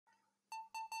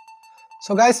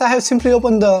So guys, I have simply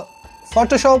opened the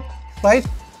Photoshop, right?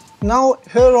 Now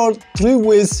here are three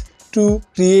ways to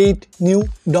create new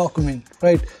document,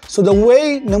 right? So the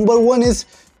way number one is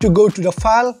to go to the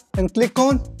file and click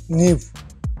on new.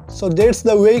 So that's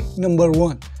the way number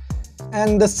one.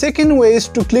 And the second way is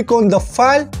to click on the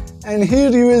file, and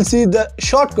here you will see the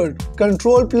shortcut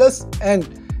Ctrl+N,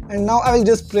 and now I will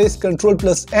just press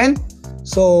Ctrl+N,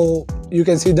 so you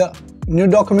can see the new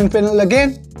document panel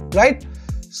again, right?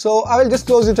 So I will just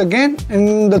close it again.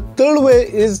 And the third way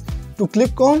is to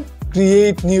click on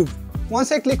create new. Once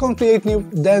I click on create new,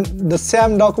 then the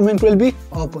same document will be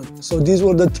open. So these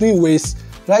were the three ways,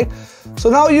 right? So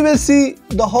now you will see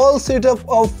the whole setup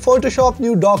of Photoshop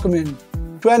new document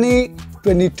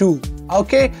 2022.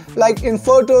 Okay, like in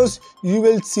photos you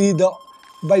will see the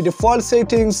by default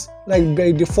settings, like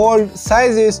by default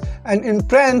sizes, and in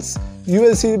prints you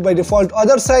will see by default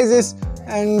other sizes,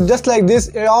 and just like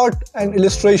this art and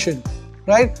illustration,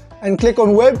 right? And click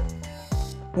on web,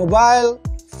 mobile,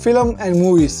 film and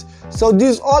movies. So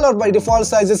these all are by default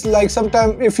sizes. Like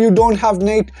sometimes if you don't have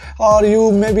net, or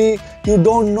maybe you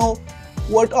don't know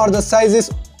what are the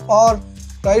sizes are,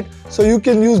 right? So you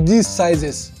can use these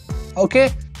sizes.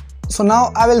 Okay, so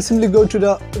now I will simply go to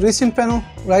the recent panel,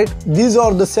 right? These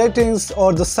are the settings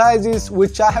or the sizes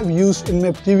which I have used in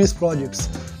my previous projects,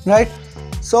 right?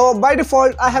 So by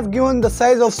default I have given the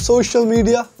size of social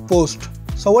media post.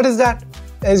 So what is that?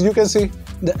 As you can see,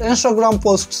 the Instagram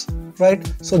posts, right?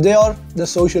 So they are the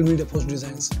social media post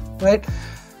designs, right?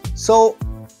 So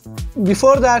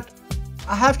before that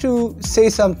I have to say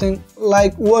something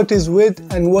like what is width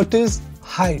and what is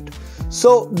height.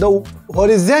 So the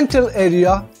horizontal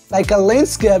area, like a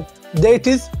landscape, that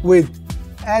is width,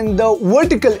 and the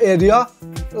vertical area,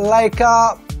 like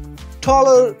a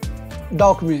taller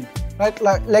document, right?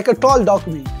 Like a tall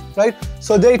document, right?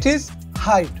 So that is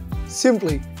height.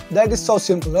 Simply, that is so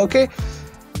simple. Okay,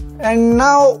 and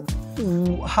now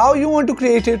how you want to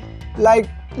create it? Like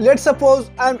let's suppose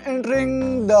I'm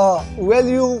entering the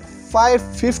value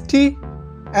 550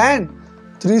 and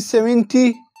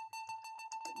 370.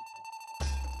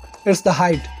 It's the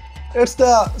height, it's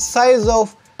the size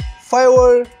of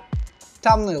Fiverr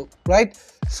thumbnail, right?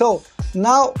 So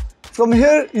now from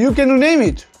here you can rename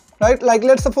it, right? Like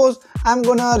let's suppose I'm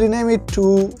gonna rename it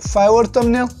to Fiverr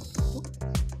thumbnail.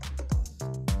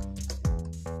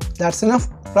 That's enough,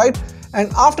 right?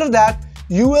 And after that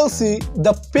you will see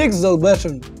the pixel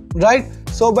button, right?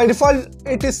 So by default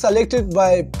it is selected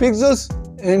by pixels,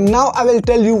 and now I will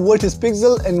tell you what is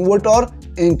pixel and what are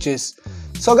inches.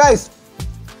 So guys,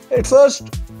 at first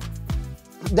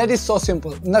that is so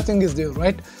simple, nothing is there,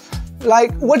 right?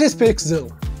 Like what is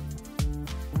pixel?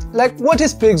 Like what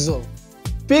is pixel?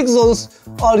 Pixels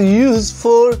are used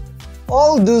for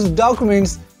all those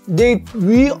documents that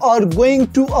we are going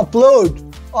to upload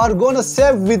or gonna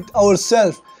save with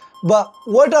ourselves. But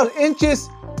what are inches?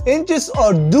 Inches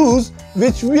are those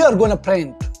which we are gonna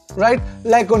print, right?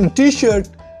 Like on a t-shirt,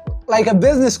 like a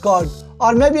business card,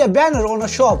 or maybe a banner on a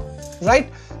shop, right?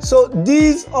 So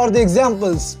these are the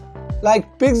examples. Like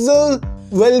pixel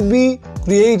will be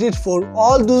created for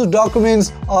all those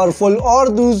documents or for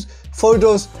all those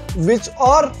photos which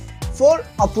are for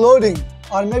uploading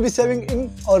or maybe saving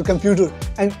in our computer,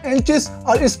 and inches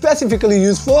are specifically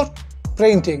used for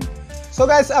printing. So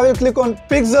guys, I will click on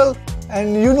pixel,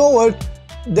 and you know what,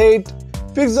 that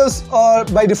pixels are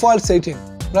by default setting,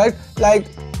 right? Like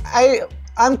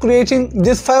I'm creating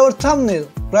this Fiverr thumbnail,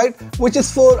 right, which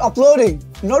is for uploading,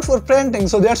 not for printing.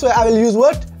 So that's why I will use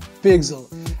what? Pixel.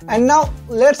 And now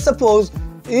let's suppose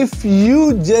if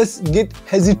you just get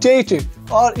hesitated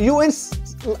or you went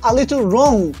a little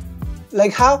wrong,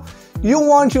 like how you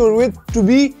want your width to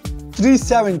be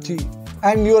 370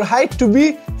 and your height to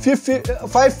be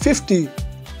 550,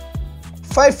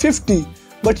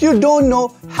 but you don't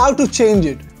know how to change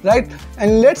it, right?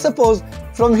 And let's suppose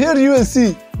from here you will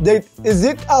see that is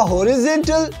it a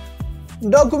horizontal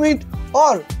document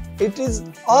or it is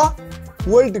a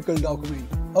vertical document.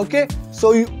 Okay,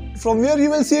 so from where you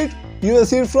will see it? You will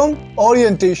see it from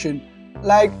orientation.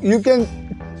 Like you can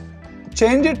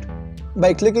change it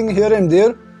by clicking here and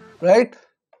there, right?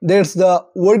 There's the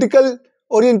vertical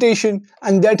orientation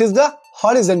and that is the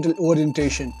horizontal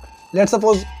orientation. Let's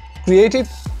suppose create it.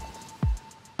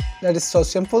 That is so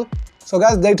simple. So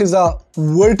guys, that is a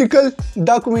vertical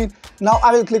document. Now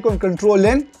I will click on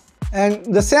Ctrl+N and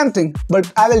the same thing,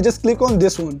 but I will just click on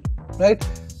this one, right?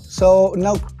 So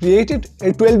now create it.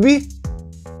 It will be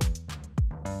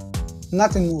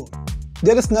nothing more.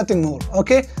 There is nothing more.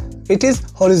 Okay, it is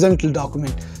horizontal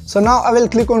document. So now I will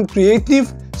click on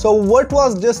creative. So what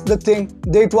was just the thing?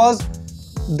 That was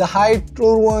the height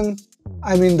one,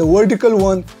 I mean the vertical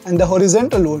one and the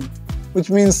horizontal one, which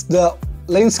means the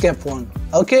landscape one.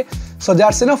 Okay, so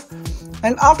that's enough.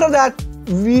 And after that,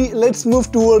 let's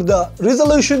move toward the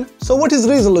resolution. So what is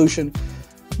resolution?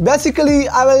 Basically,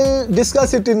 I will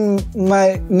discuss it in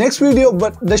my next video,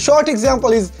 but the short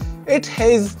example is it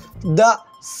has the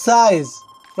size,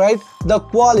 right? The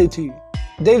quality.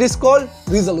 That is called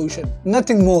resolution,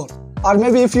 nothing more. Or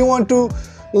maybe if you want to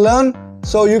learn,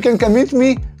 so you can commit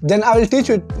me, then I will teach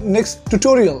you next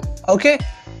tutorial. Okay,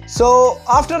 so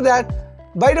after that,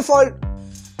 by default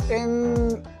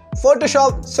in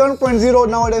Photoshop 7.0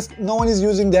 nowadays no one is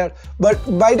using that, but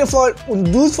by default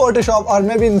those Photoshop, or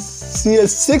maybe in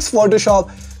CS6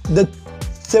 Photoshop, the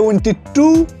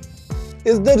 72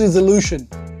 is the resolution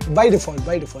by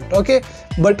default. Okay,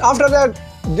 but after that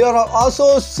there are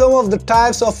also some of the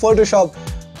types of Photoshop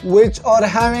which are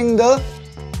having the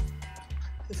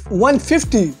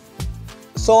 150,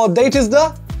 so that is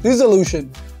the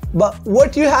resolution. But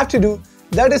what you have to do,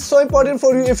 that is so important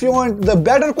for you, if you want the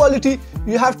better quality,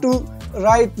 you have to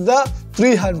write the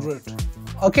 300.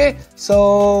 Okay,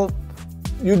 so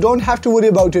you don't have to worry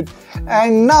about it.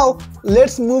 And now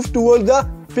let's move toward the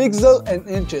pixel and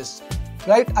inches,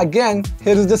 right? Again,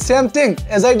 here is the same thing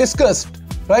as I discussed,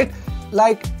 right?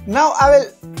 Like now I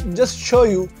will just show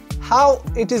you how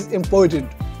it is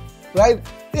important, right?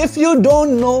 If you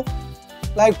don't know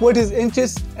like what is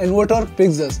inches and what are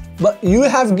pixels, but you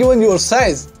have given your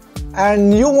size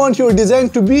and you want your design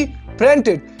to be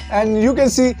printed, and you can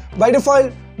see by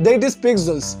default that is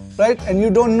pixels, right? And you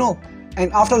don't know,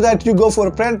 and after that you go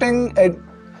for printing and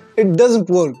it doesn't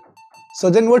work. So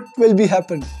then what will be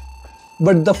happen?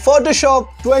 But the Photoshop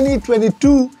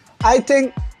 2022, I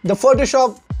think the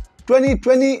Photoshop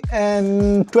 2020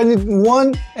 and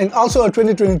 21 and also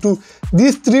 2022,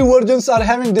 these three versions are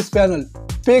having this panel,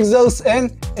 pixels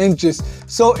and inches.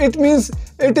 So it means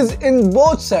it is in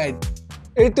both sides.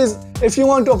 It is, if you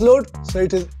want to upload, so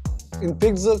it is in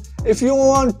pixel. If you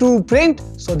want to print,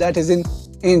 so that is in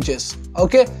inches.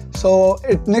 Okay, so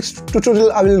in next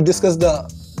tutorial I will discuss the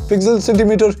pixel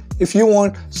centimeter if you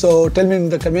want, so tell me in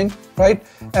the comment, right?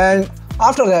 And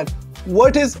after that,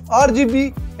 what is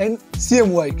RGB and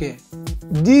CMYK?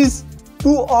 These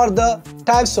two are the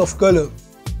types of color,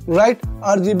 right?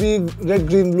 RGB, red,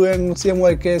 green, blue, and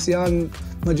CMYK, cyan,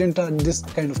 magenta, this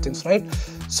kind of things, right?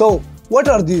 So what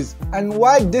are these and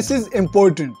why this is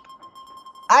important?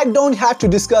 I don't have to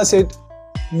discuss it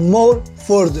more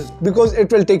further because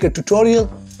it will take a tutorial,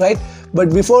 right?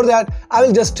 But before that, I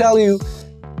will just tell you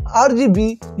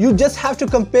RGB, you just have to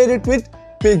compare it with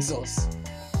pixels,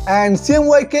 and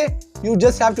CMYK, you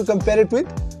just have to compare it with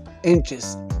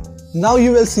inches. Now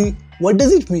you will see what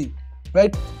does it mean,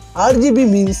 right? RGB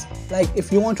means like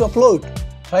if you want to upload,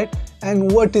 right?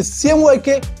 And what is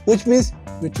CMYK, which means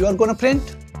which you are gonna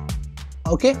print.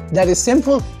 Okay, that is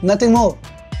simple, nothing more.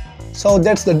 So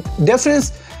that's the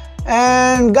difference.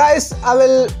 And guys, I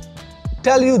will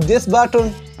tell you this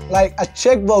button, like a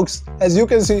checkbox, as you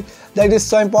can see, that is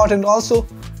so important also.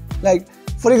 Like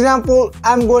for example,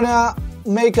 I'm gonna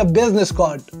make a business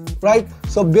card, right?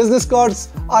 So business cards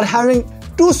are having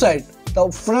two sides,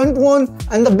 the front one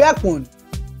and the back one,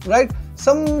 right?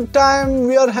 Sometime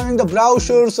we are having the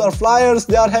brochures or flyers,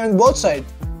 they are having both sides,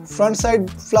 front side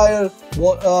flyer,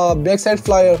 back side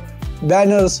flyer,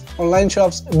 banners, online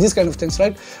shops, these kind of things,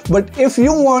 right? But if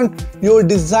you want your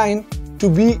design to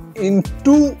be in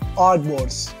two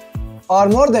artboards or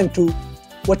more than two,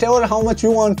 whatever how much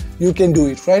you want, you can do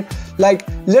it, right? Like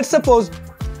let's suppose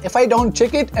if I don't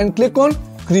check it and click on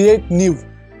create new,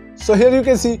 so here you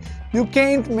can see you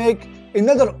can't make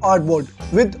another artboard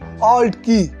with alt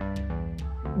key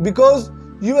because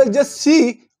you will just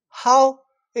see how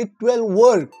it will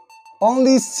work.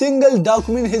 Only single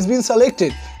document has been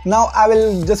selected. Now I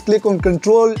will just click on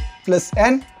Ctrl plus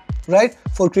N, right,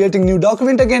 for creating new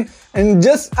document again, and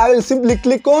just I will simply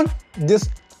click on this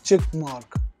check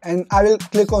mark and I will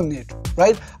click on it,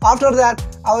 right? After that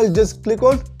I will just click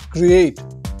on create.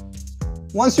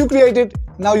 Once you create it,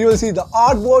 now you will see the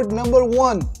artboard number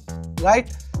 1,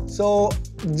 right? So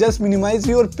just minimize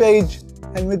your page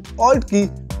and with alt key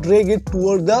drag it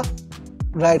toward the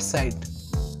right side.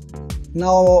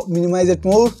 Now minimize it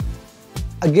more,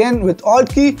 again with alt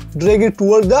key drag it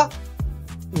toward the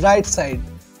right side.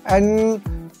 And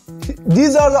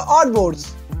these are the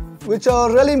artboards which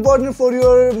are really important for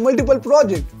your multiple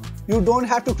project. You don't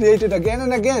have to create it again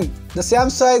and again, the same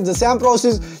size, the same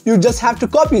process, you just have to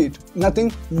copy it,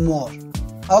 nothing more.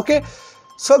 Okay,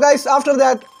 so guys, after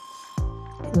that,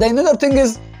 the another thing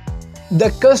is the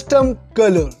custom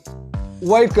color,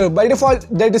 white color. By default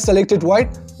that is selected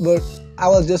white, but I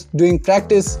was just doing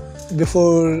practice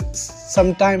before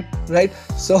some time, right?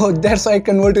 So that's why I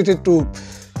converted it to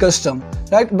custom,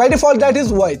 right? By default that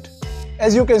is white,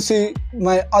 as you can see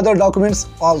my other documents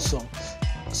also.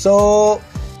 So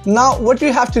now what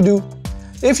you have to do,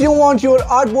 if you want your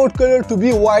artboard color to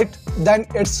be white, then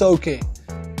it's okay.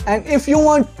 And if you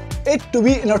want it to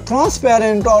be in a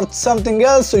transparent or something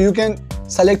else, so you can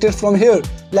select it from here.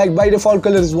 Like by default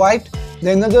color is white.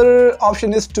 Then another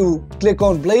option is to click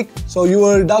on black, so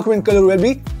your document color will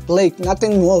be black,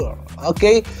 nothing more.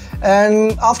 Okay,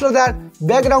 and after that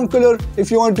background color,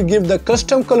 if you want to give the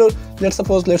custom color,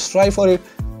 let's try for it.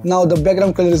 Now the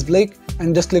background color is black,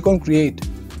 and just click on create.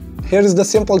 Here is the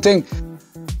simple thing.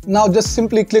 Now just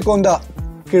simply click on the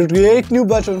create new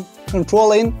button,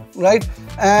 control in, right?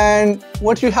 And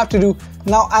what you have to do,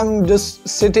 now I'm just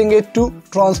setting it to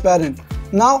transparent.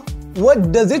 Now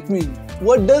what does it mean?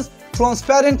 What does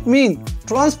transparent mean?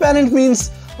 Transparent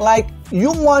means like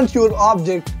you want your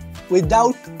object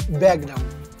without background.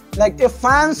 Like if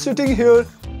I'm sitting here,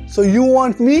 so you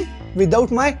want me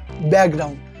without my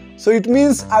background. So it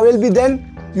means I will be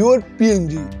then your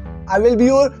PNG. I will be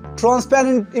your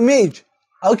transparent image.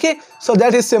 Okay, so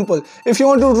that is simple. If you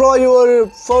want to draw your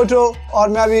photo, or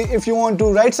maybe if you want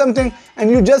to write something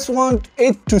and you just want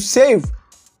it to save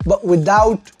but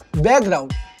without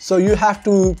background, so you have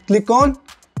to click on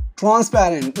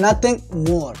transparent, nothing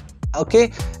more.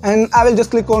 Okay, and I will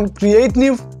just click on create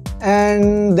new,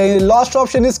 and the last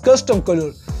option is custom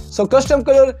color. So custom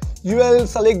color, you will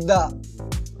select the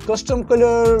custom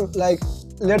color, like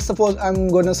let's suppose I'm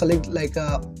gonna select like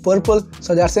a purple,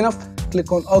 so that's enough. Click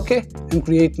on OK and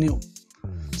create new.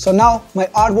 So now my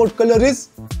artboard color is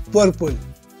purple,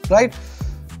 right?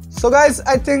 So guys,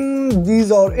 I think these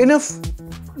are enough.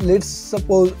 Let's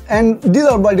suppose, and these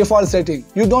are by default setting,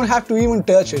 you don't have to even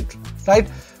touch it, right?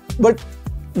 But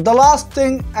the last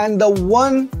thing, and the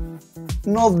one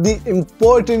of the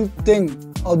important thing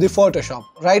of the Photoshop,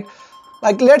 right?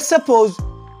 Like let's suppose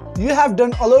you have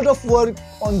done a lot of work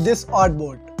on this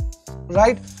artboard,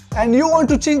 right? And you want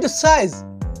to change the size.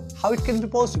 How it can be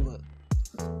possible?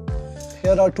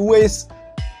 Here are two ways: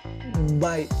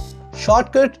 by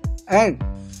shortcut and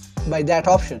by that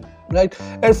option, right?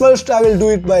 At first I will do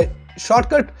it by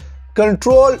shortcut,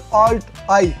 Control Alt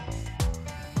I.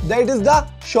 That is the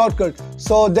shortcut.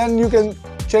 So then you can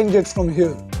change it from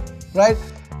here, right?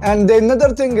 And the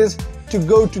another thing is to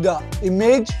go to the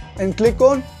image and click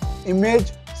on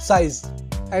image size,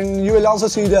 and you will also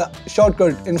see the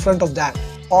shortcut in front of that,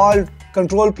 Alt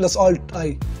Control plus Alt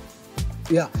I.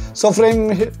 Yeah, so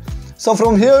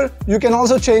from here you can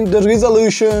also change the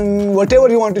resolution, whatever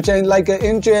you want to change, like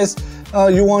inches,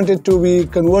 you want it to be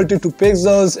converted to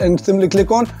pixels, and simply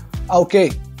click on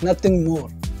OK, nothing more.